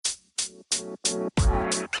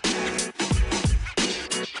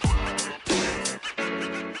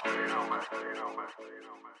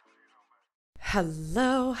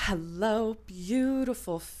Hello,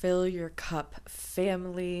 beautiful Fill Your Cup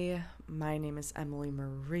family. My name is Emily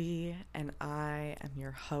Marie, and I am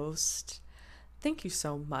your host. Thank you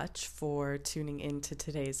so much for tuning into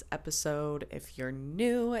today's episode. If you're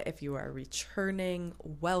new, if you are returning,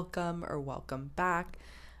 welcome or welcome back.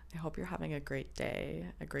 I hope you're having a great day,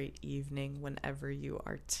 a great evening whenever you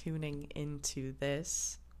are tuning into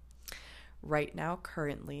this. Right now,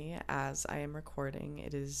 currently, as I am recording,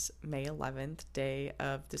 it is May 11th, day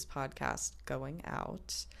of this podcast going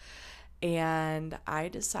out. And I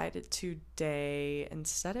decided today,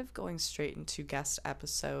 instead of going straight into guest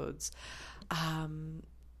episodes,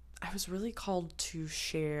 I was really called to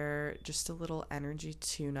share just a little energy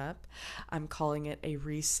tune-up. I'm calling it a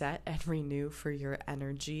reset and renew for your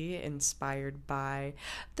energy, inspired by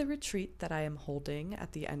the retreat that I am holding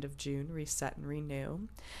at the end of June, Reset and Renew.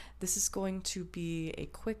 This is going to be a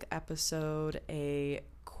quick episode, a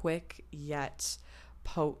quick yet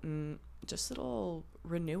potent, just little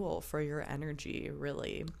renewal for your energy,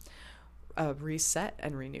 really. A reset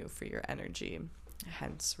and renew for your energy,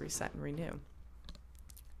 hence Reset and Renew.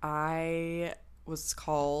 I was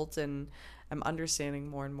called, and I'm understanding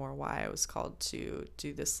more and more why I was called to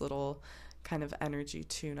do this little kind of energy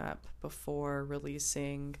tune-up before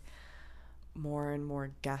releasing more and more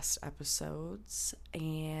guest episodes.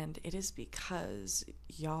 And it is because,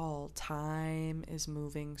 y'all, time is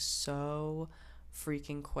moving so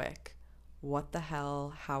freaking quick. What the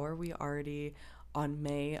hell? How are we already on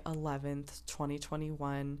May 11th,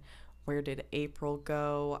 2021? Where did April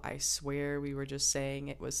go? I swear we were just saying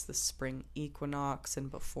it was the spring equinox, and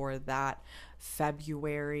before that,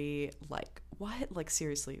 February. Like, what? Like,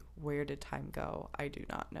 seriously, where did time go? I do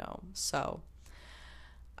not know. So,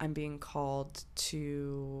 I'm being called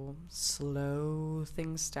to slow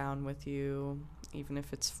things down with you, even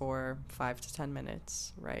if it's for 5 to 10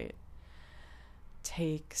 minutes, right?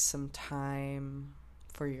 Take some time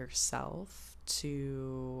for yourself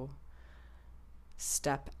to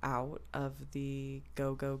step out of the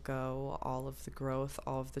go, all of the growth,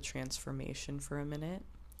 all of the transformation for a minute,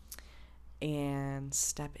 and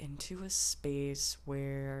step into a space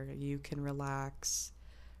where you can relax,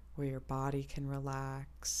 where your body can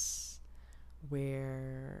relax,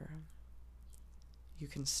 where you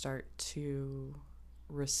can start to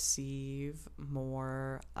receive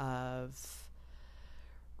more of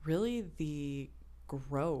really the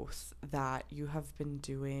growth that you have been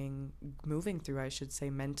moving through, I should say,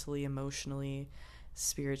 mentally, emotionally,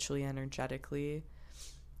 spiritually, energetically.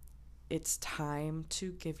 It's time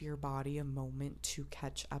to give your body a moment to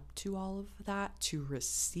catch up to all of that, to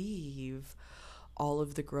receive all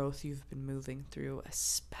of the growth you've been moving through,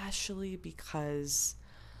 especially because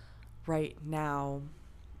right now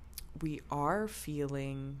we are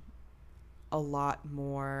feeling a lot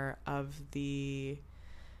more of the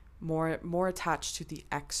more attached to the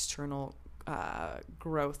external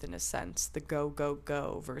growth, in a sense, the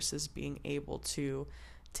go versus being able to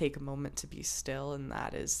take a moment to be still. And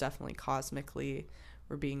that is definitely cosmically,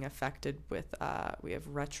 we're being affected with we have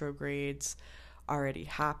retrogrades already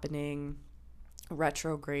happening,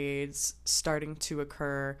 retrogrades starting to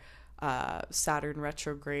occur, Saturn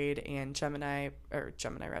retrograde and Gemini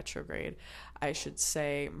retrograde, I should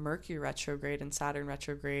say, Mercury retrograde and Saturn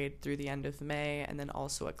retrograde through the end of May, and then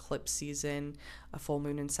also eclipse season, a full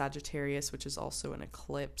moon in Sagittarius, which is also an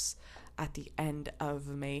eclipse at the end of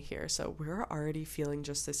May here. So we're already feeling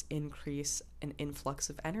just this increase and influx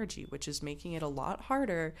of energy, which is making it a lot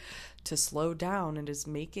harder to slow down, and is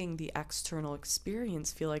making the external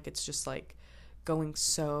experience feel like it's just like going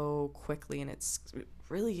so quickly, and it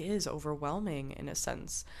really is overwhelming in a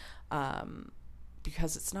sense,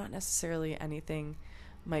 because it's not necessarily anything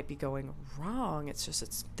might be going wrong, it's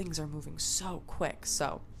just things are moving so quick.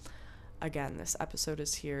 So again, this episode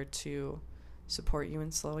is here to support you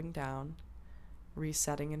in slowing down,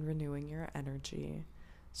 resetting and renewing your energy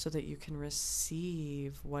so that you can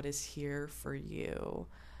receive what is here for you,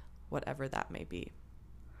 whatever that may be.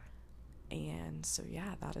 And so,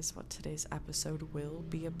 yeah, that is what today's episode will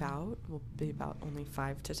be about. Will be about only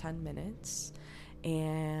 5 to 10 minutes.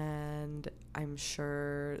 And I'm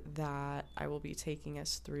sure that I will be taking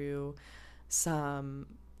us through some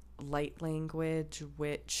light language,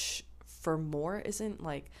 which for more isn't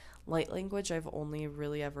like light language. I've only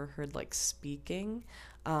really ever heard like speaking,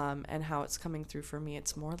 and how it's coming through for me.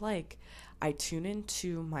 It's more like I tune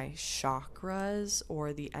into my chakras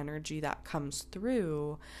or the energy that comes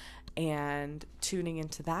through, and tuning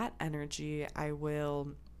into that energy, I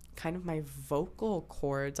will kind of my vocal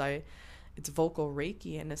cords. it's vocal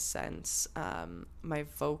Reiki in a sense. My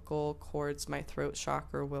vocal cords, my throat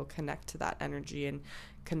chakra will connect to that energy and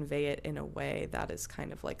convey it in a way that is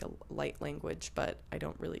kind of like a light language, but I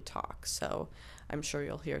don't really talk. So I'm sure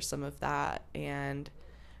you'll hear some of that. And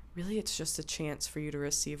really, it's just a chance for you to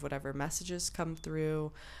receive whatever messages come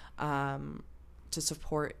through, to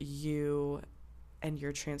support you and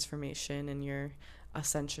your transformation and your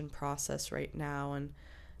ascension process right now, and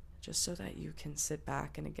just so that you can sit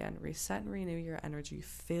back and again reset and renew your energy,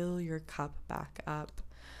 fill your cup back up,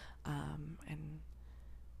 and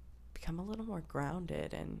become a little more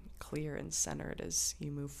grounded and clear and centered as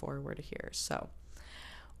you move forward here. So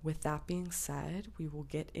with that being said, we will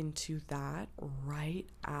get into that right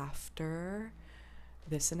after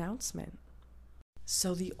this announcement.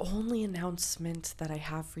 So the only announcement that I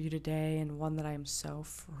have for you today, and one that I'm so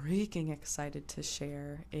freaking excited to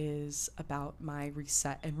share, is about my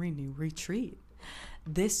Reset and Renew retreat.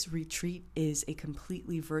 This retreat is a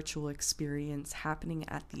completely virtual experience happening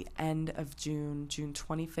at the end of June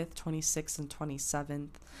 25th, 26th, and 27th.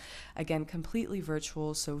 Again, completely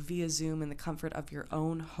virtual, so via Zoom in the comfort of your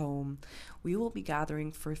own home. We will be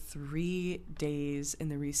gathering for 3 days in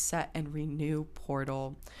the Reset and Renew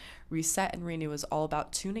portal. Reset and Renew is all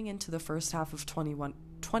about tuning into the first half of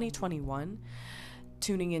 2021,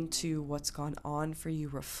 tuning into what's gone on for you,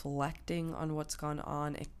 reflecting on what's gone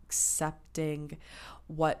on, accepting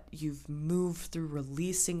what you've moved through,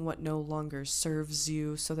 releasing what no longer serves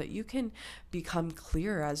you, so that you can become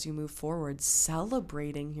clear as you move forward,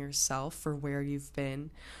 celebrating yourself for where you've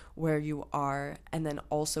been, where you are, and then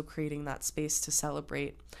also creating that space to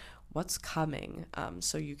celebrate what's coming,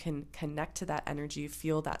 so you can connect to that energy,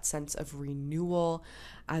 feel that sense of renewal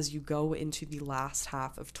as you go into the last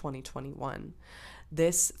half of 2021.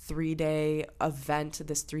 This 3-day event,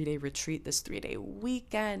 this 3-day retreat, this 3-day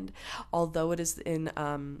weekend, although it is in,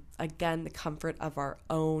 again, the comfort of our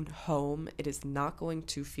own home, it is not going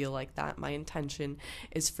to feel like that. My intention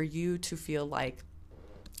is for you to feel like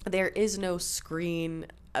there is no screen.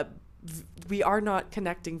 We are not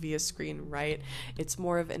connecting via screen, right? It's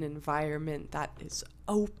more of an environment that is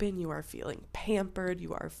open. You are feeling pampered.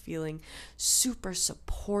 You are feeling super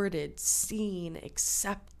supported, seen,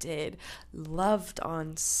 accepted, loved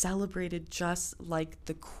on, celebrated, just like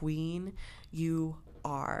the queen you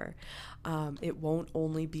are. It won't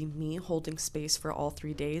only be me holding space for all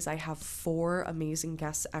 3 days. I have 4 amazing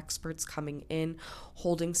guest experts coming in,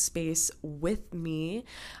 holding space with me,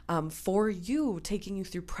 for you, taking you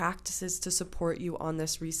through practices to support you on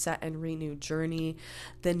this Reset and Renew journey.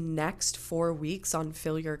 The next 4 weeks on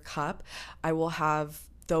Fill Your Cup, I will have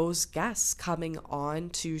those guests coming on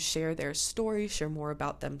to share their story, share more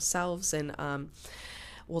about themselves, and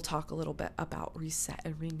we'll talk a little bit about Reset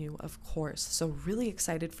and Renew, of course. So really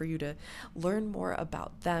excited for you to learn more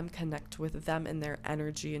about them, connect with them and their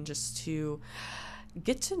energy, and just to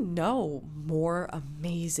get to know more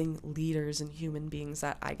amazing leaders and human beings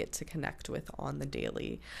that I get to connect with on the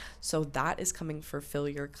daily. So that is coming for Fill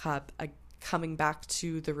Your Cup. Coming back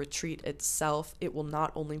to the retreat itself, it will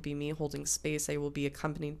not only be me holding space. I will be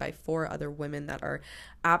accompanied by 4 other women that are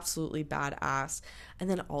absolutely badass. And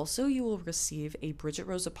then also you will receive a Bridget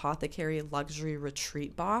Rose Apothecary luxury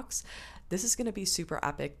retreat box. This is going to be super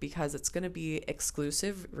epic because it's going to be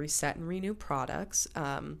exclusive Reset and Renew products,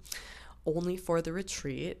 only for the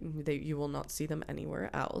retreat. You will not see them anywhere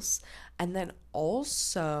else. And then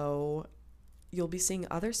also you'll be seeing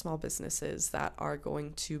other small businesses that are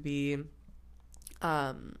going to be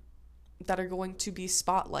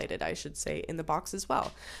spotlighted, I should say, in the box as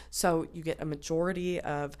well. So you get a majority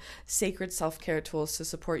of sacred self-care tools to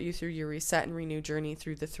support you through your Reset and Renew journey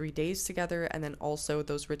through the 3 days together, and then also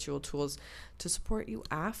those ritual tools to support you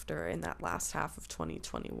after in that last half of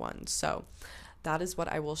 2021. So that is what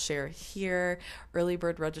I will share here. Early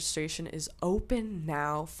bird registration is open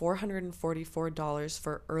now, $444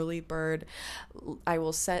 for early bird. I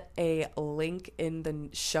will set a link in the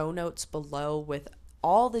show notes below with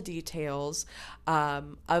all the details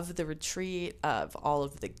of the retreat, of all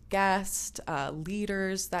of the guest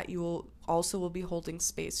leaders that you will be holding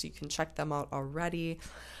space. So you can check them out already.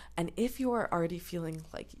 And if you are already feeling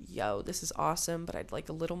like, yo, this is awesome, but I'd like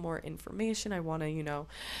a little more information, I want to,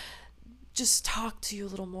 just talk to you a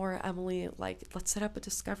little more, Emily, like, let's set up a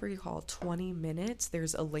discovery call, 20 minutes.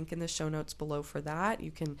 There's a link in the show notes below for that.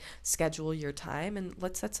 You can schedule your time and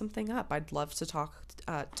let's set something up. I'd love to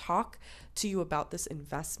talk to you about this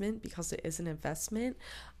investment, because it is an investment,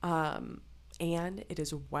 and it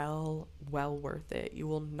is well worth it. You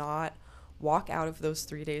will not walk out of those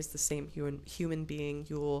 3 days the same human being.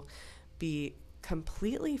 You will be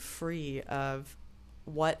completely free of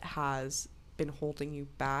what has been holding you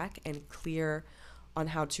back, and clear on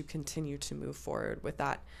how to continue to move forward with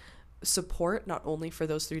that support, not only for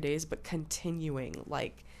those 3 days, but continuing.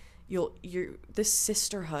 Like, this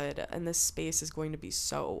sisterhood and this space is going to be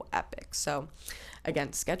so epic. So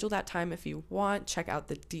again, schedule that time if you want. Check out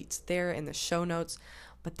the deets there in the show notes.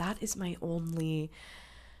 But that is my only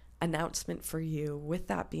announcement for you. With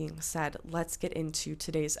that being said, let's get into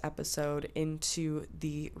today's episode, into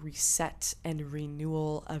the reset and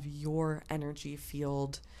renewal of your energy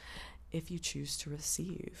field if you choose to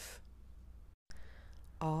receive.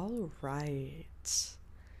 All right.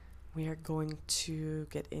 We are going to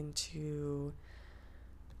get into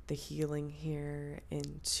the healing here,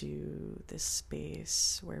 into this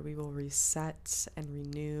space where we will reset and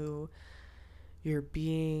renew your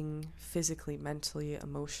being physically, mentally,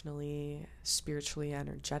 emotionally, spiritually,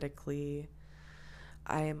 energetically.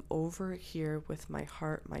 I am over here with my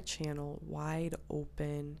heart, my channel wide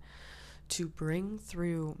open to bring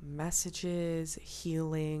through messages,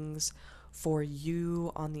 healings for you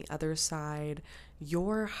on the other side,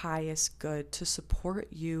 your highest good, to support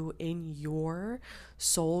you in your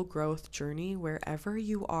soul growth journey, wherever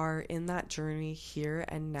you are in that journey here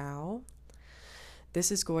and now. This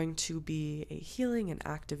is going to be a healing and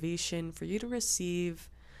activation for you to receive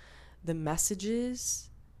the messages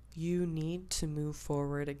you need to move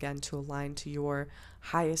forward, again, to align to your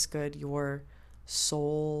highest good, your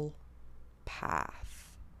soul path.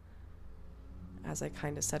 As I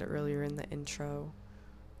kind of said earlier in the intro,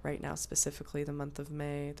 right now, specifically the month of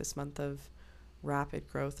May, this month of rapid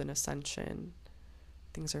growth and ascension,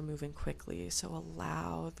 things are moving quickly. So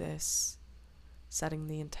allow this, setting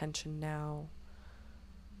the intention now,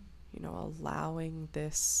 allowing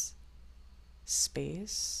this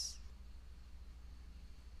space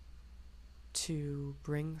to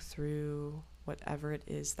bring through whatever it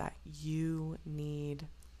is that you need.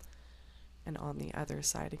 And on the other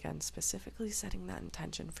side, again, specifically setting that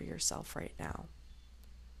intention for yourself right now.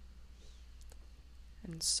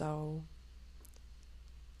 And so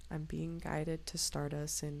I'm being guided to start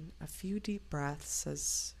us in a few deep breaths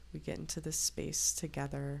as we get into this space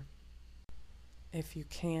together. If you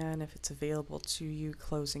can, if it's available to you,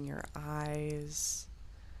 closing your eyes,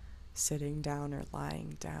 sitting down or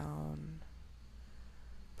lying down.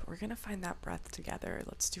 But we're going to find that breath together.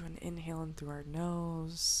 Let's do an inhale in through our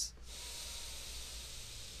nose.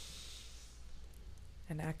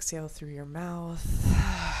 And exhale through your mouth.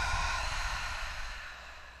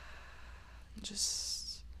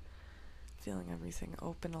 Just feeling everything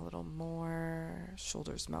open a little more.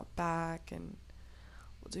 Shoulders melt back. And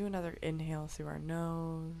we'll do another inhale through our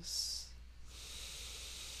nose.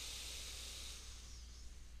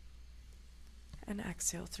 And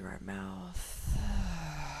exhale through our mouth.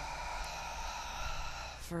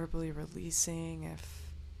 Verbally releasing if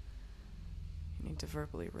you need to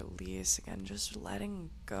verbally release. Again, just letting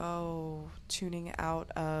go, tuning out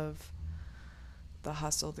of the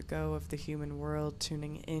hustle, the go of the human world,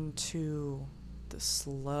 tuning into the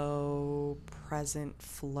slow, present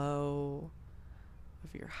flow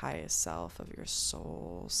of your highest self, of your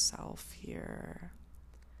soul self here.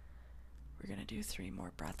 We're going to do 3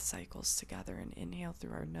 more breath cycles together, and inhale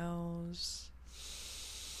through our nose.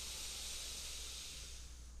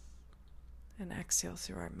 And exhale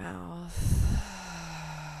through our mouth.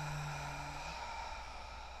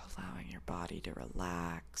 Allowing your body to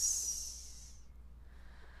relax.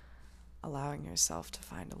 Allowing yourself to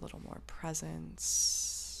find a little more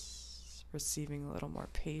presence. Receiving a little more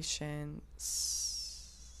patience.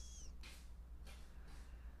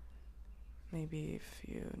 Maybe if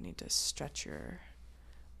you need to stretch your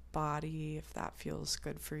body, if that feels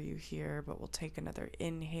good for you here, but we'll take another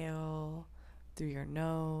inhale through your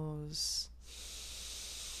nose.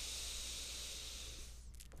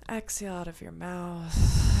 Exhale out of your mouth.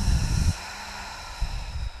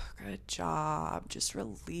 Good job. Just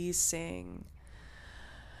releasing.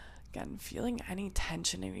 Again, feeling any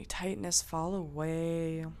tension, any tightness fall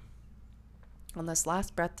away. On this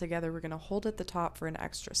last breath together, we're going to hold at the top for an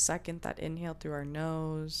extra second. That inhale through our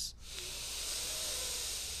nose.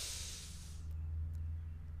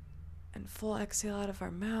 And full exhale out of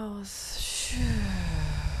our mouth.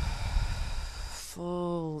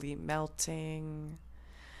 Fully melting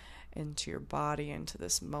into your body, into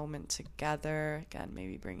this moment together. Again,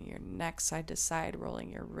 maybe bringing your neck side to side,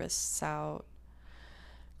 rolling your wrists out.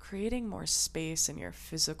 Creating more space in your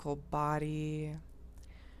physical body.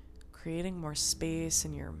 Creating more space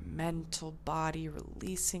in your mental body,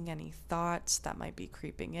 releasing any thoughts that might be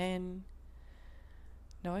creeping in.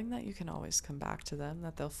 Knowing that you can always come back to them,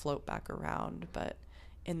 that they'll float back around. But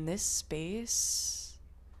in this space,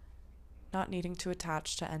 not needing to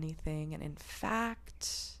attach to anything, and in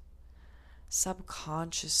fact,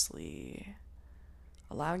 subconsciously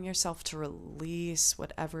allowing yourself to release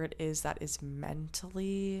whatever it is that is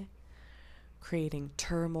mentally creating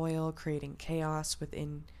turmoil, creating chaos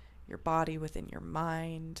within your body, within your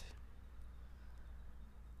mind.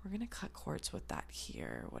 We're going to cut cords with that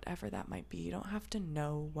here, whatever that might be. You don't have to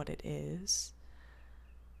know what it is,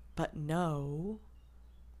 but know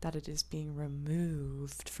that it is being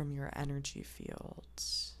removed from your energy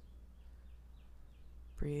fields.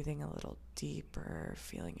 Breathing a little deeper,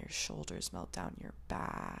 feeling your shoulders melt down your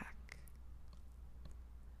back.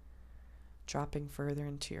 Dropping further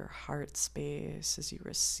into your heart space as you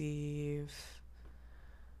receive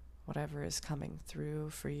whatever is coming through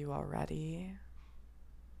for you already.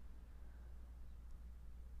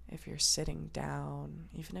 If you're sitting down,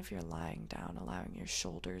 even if you're lying down, allowing your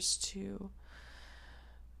shoulders to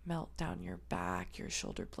melt down your back, your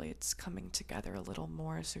shoulder blades coming together a little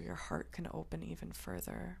more so your heart can open even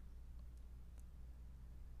further.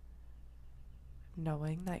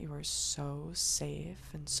 Knowing that you are so safe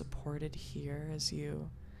and supported here as you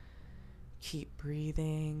keep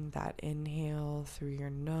breathing that inhale through your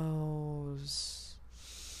nose.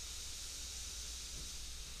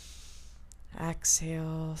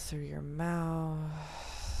 Exhale through your mouth.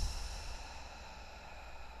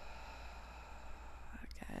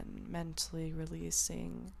 Again, mentally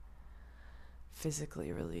releasing,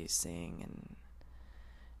 physically releasing, and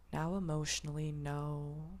now emotionally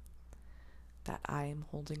know that I am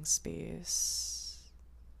holding space.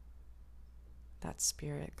 That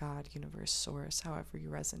spirit, God, universe, source, however you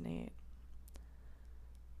resonate,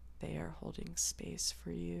 they are holding space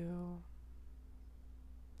for you.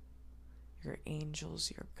 Your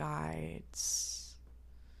angels, your guides.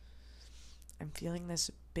 I'm feeling this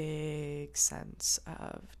big sense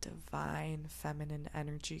of divine feminine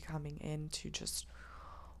energy coming in to just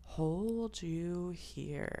hold you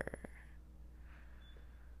here.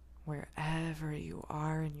 Wherever you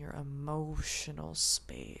are in your emotional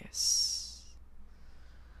space.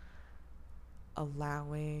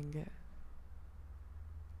 Allowing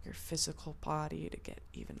your physical body to get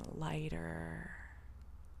even lighter.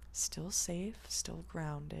 Still safe, still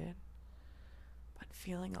grounded, but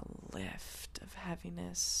feeling a lift of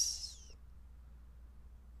heaviness.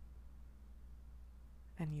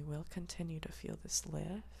 And you will continue to feel this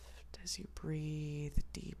lift as you breathe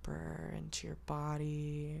deeper into your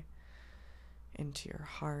body, into your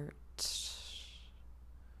heart,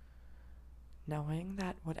 knowing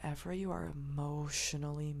that whatever you are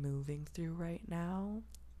emotionally moving through right now,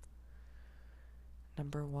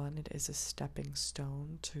 number one, it is a stepping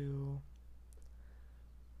stone to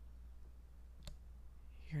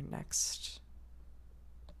your next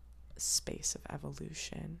space of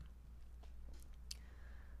evolution.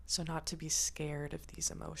 So not to be scared of these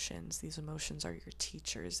emotions. These emotions are your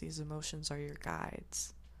teachers. These emotions are your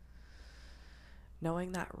guides.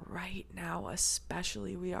 Knowing that right now,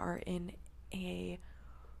 especially, we are in a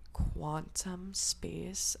quantum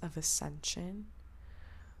space of ascension,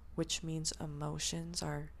 which means emotions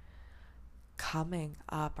are coming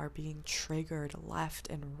up, are being triggered left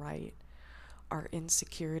and right. Our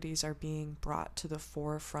insecurities are being brought to the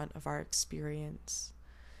forefront of our experience.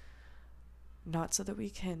 Not so that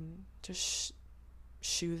we can just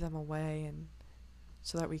shoo them away and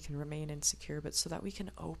so that we can remain insecure, but so that we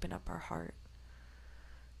can open up our heart,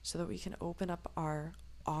 so that we can open up our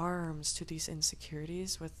arms to these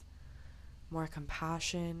insecurities with more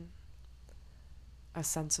compassion, a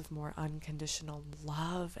sense of more unconditional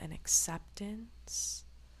love and acceptance,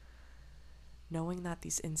 knowing that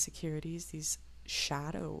these insecurities, these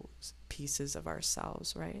shadows, pieces of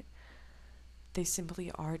ourselves, right? They simply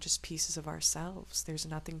are just pieces of ourselves. There's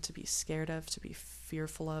nothing to be scared of, to be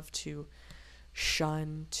fearful of, to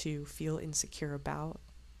shun, to feel insecure about.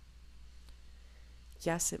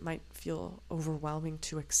 Yes, it might feel overwhelming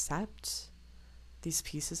to accept these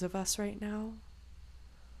pieces of us right now,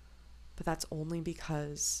 but that's only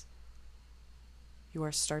because you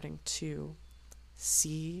are starting to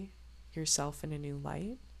see yourself in a new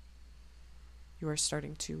light. You are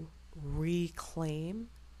starting to reclaim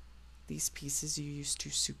these pieces you used to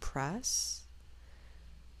suppress.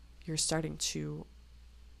 You're starting to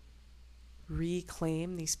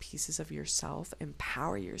reclaim these pieces of yourself,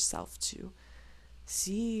 empower yourself to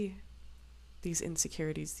see these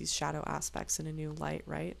insecurities, these shadow aspects in a new light,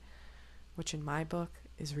 right? Which in my book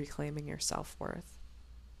is reclaiming your self-worth.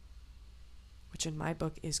 Which in my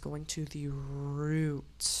book is going to the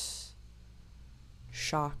root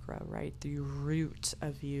chakra, right? The root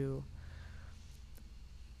of you.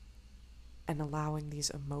 And allowing these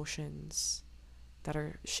emotions that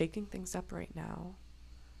are shaking things up right now,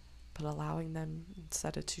 but allowing them,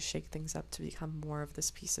 instead of to shake things up, to become more of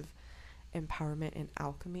this piece of empowerment and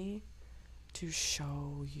alchemy to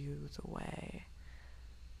show you the way.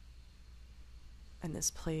 And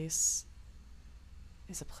this place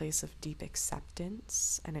is a place of deep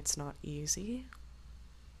acceptance, and it's not easy.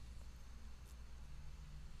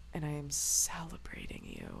 And I am celebrating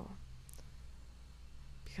you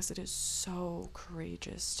because it is so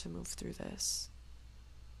courageous to move through this.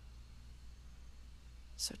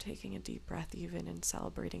 So taking a deep breath even and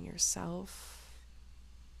celebrating yourself,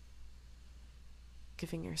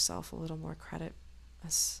 giving yourself a little more credit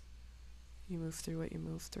as you move through what you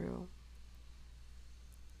move through.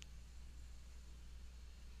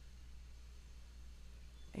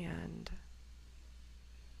 And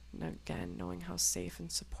again, knowing how safe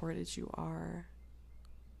and supported you are.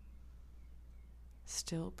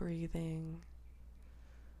 Still breathing.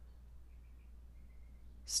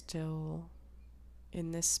 Still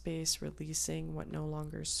in this space, releasing what no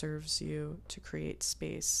longer serves you to create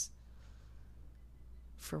space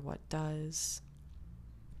for what does.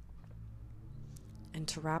 And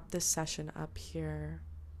to wrap this session up here,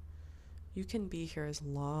 you can be here as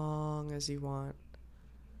long as you want,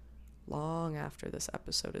 long after this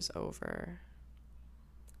episode is over.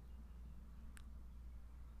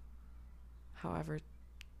 However,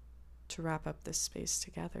 to wrap up this space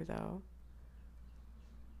together, though,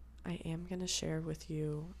 I am going to share with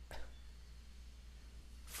you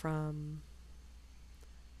from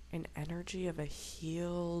an energy of a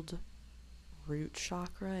healed root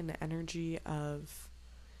chakra, an energy of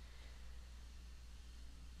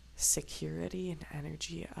security, an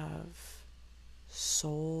energy of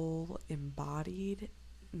soul embodiment,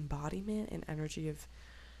 an energy of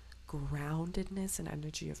groundedness, an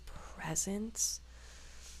energy of presence.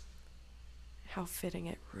 How fitting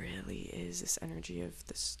it really is, this energy of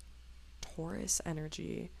this Taurus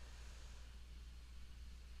energy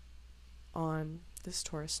on this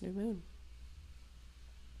Taurus new moon.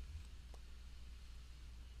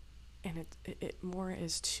 And it more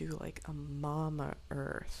is to like a Mama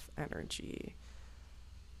Earth energy.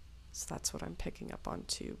 So that's what I'm picking up on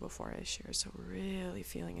too before I share. So really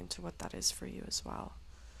feeling into what that is for you as well.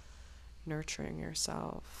 Nurturing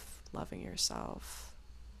yourself, loving yourself,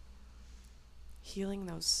 healing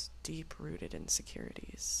those deep-rooted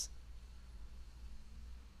insecurities.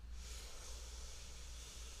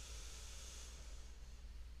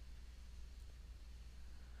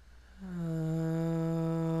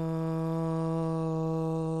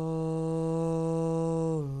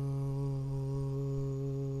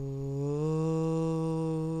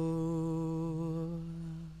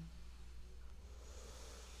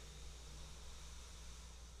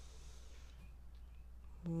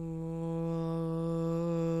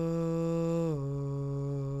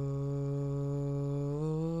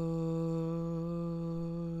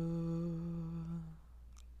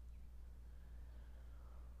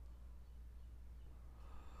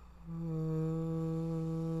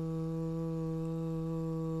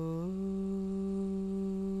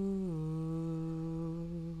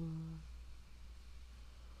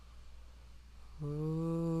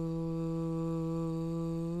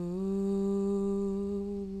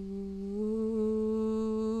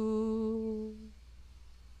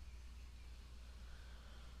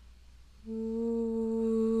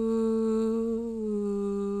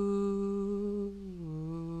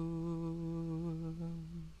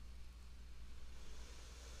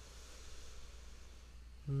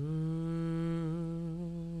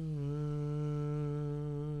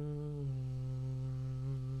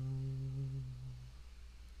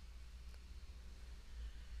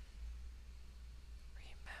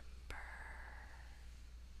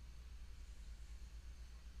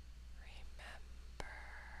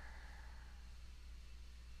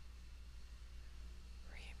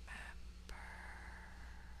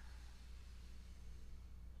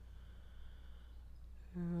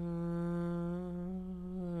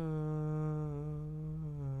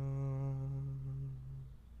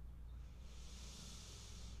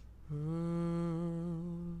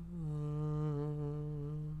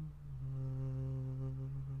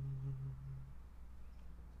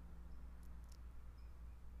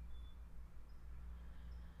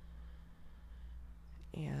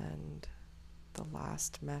 And the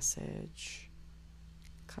last message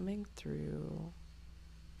coming through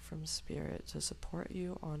from Spirit to support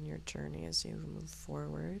you on your journey as you move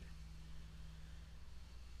forward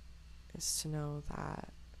is to know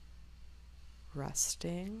that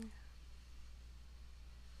resting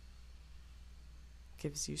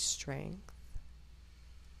gives you strength,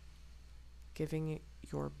 giving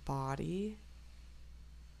your body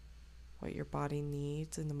what your body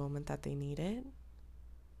needs in the moment that they need it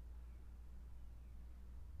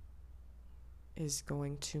is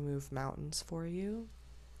going to move mountains for you.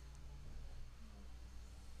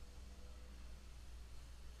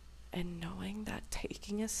 And knowing that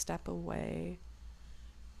taking a step away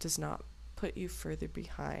does not put you further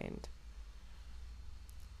behind.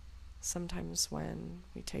 Sometimes when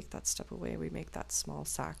we take that step away, we make that small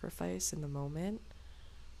sacrifice in the moment.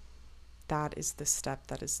 That is the step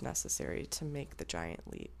that is necessary to make the giant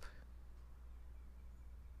leap.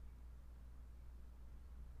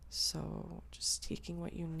 So just taking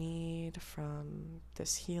what you need from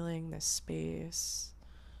this healing, this space,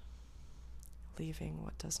 leaving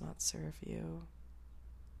what does not serve you.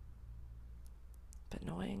 But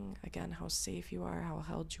knowing, again, how safe you are, how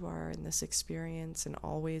held you are in this experience and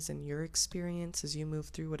always in your experience as you move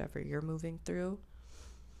through whatever you're moving through.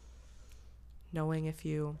 Knowing if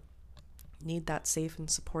you need that safe and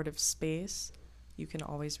supportive space, you can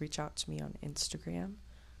always reach out to me on Instagram.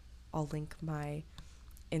 I'll link my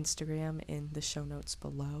Instagram in the show notes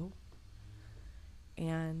below.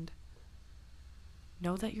 And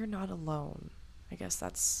know that you're not alone. I guess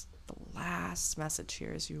that's the last message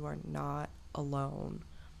here, is you are not alone.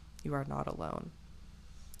 You are not alone.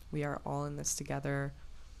 We are all in this together,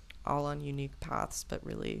 all on unique paths, but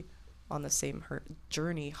really on the same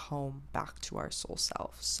journey home back to our soul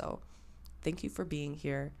self. So thank you for being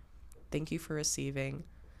here. Thank you for receiving.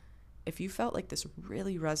 If you felt like this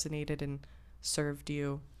really resonated and served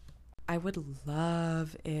you, I would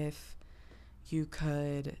love if you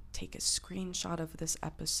could take a screenshot of this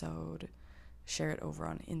episode, share it over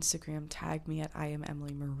on Instagram, tag me at I am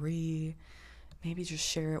Emily Marie. Maybe just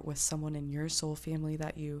share it with someone in your soul family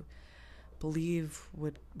that you believe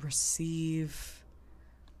would receive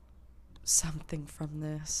something from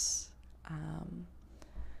this.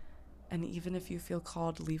 And even if you feel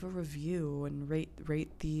called, leave a review and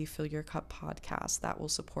rate the Fill Your Cup podcast. That will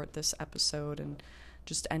support this episode and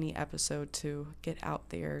just any episode to get out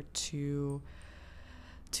there to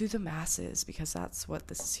the masses, because that's what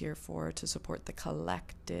this is here for, to support the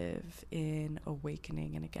collective in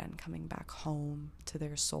awakening and again coming back home to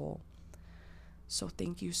their soul. So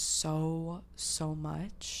thank you so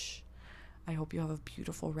much. I hope you have a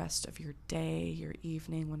beautiful rest of your day, your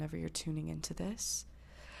evening, whenever you're tuning into this.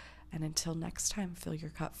 And until next time, Fill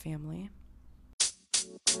Your Cup family.